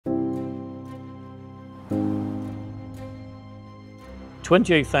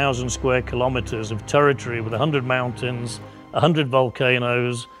28,000 square kilometers of territory with 100 mountains, 100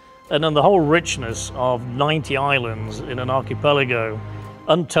 volcanoes, and then the whole richness of 90 islands in an archipelago,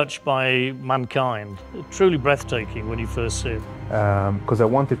 untouched by mankind. Truly breathtaking when you first see it. Because I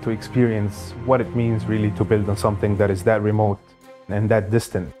wanted to experience what it means really to build on something that is that remote and that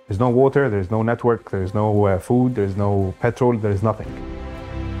distant. There's no water, there's no network, there's no food, there's no petrol, there's nothing.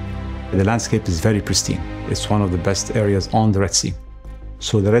 The landscape is very pristine. It's one of the best areas on the Red Sea.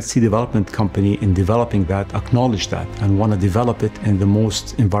 So the Red Sea Development Company, in developing that, acknowledged that and want to develop it in the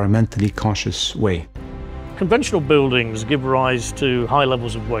most environmentally conscious way. Conventional buildings give rise to high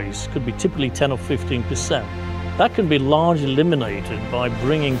levels of waste, could be typically 10 or 15%. That can be largely eliminated by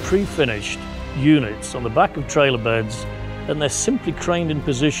bringing pre-finished units on the back of trailer beds, and they're simply craned in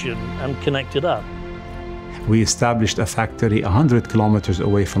position and connected up. We established a factory 100 kilometers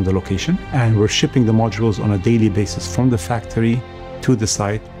away from the location, and we're shipping the modules on a daily basis from the factory to the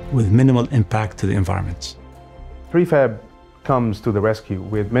site with minimal impact to the environment. Prefab comes to the rescue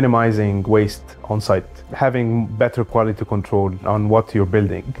with minimizing waste on site, having better quality control on what you're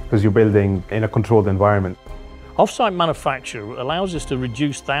building, because you're building in a controlled environment. Off-site manufacture allows us to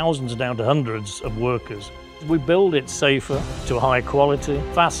reduce thousands down to hundreds of workers. We build it safer, to a higher quality,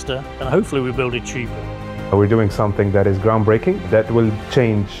 faster, and hopefully we build it cheaper. We're doing something that is groundbreaking, that will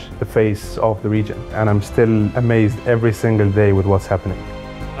change the face of the region. And I'm still amazed every single day with what's happening.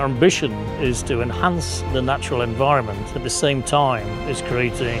 Our ambition is to enhance the natural environment at the same time as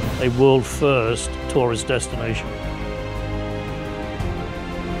creating a world-first tourist destination.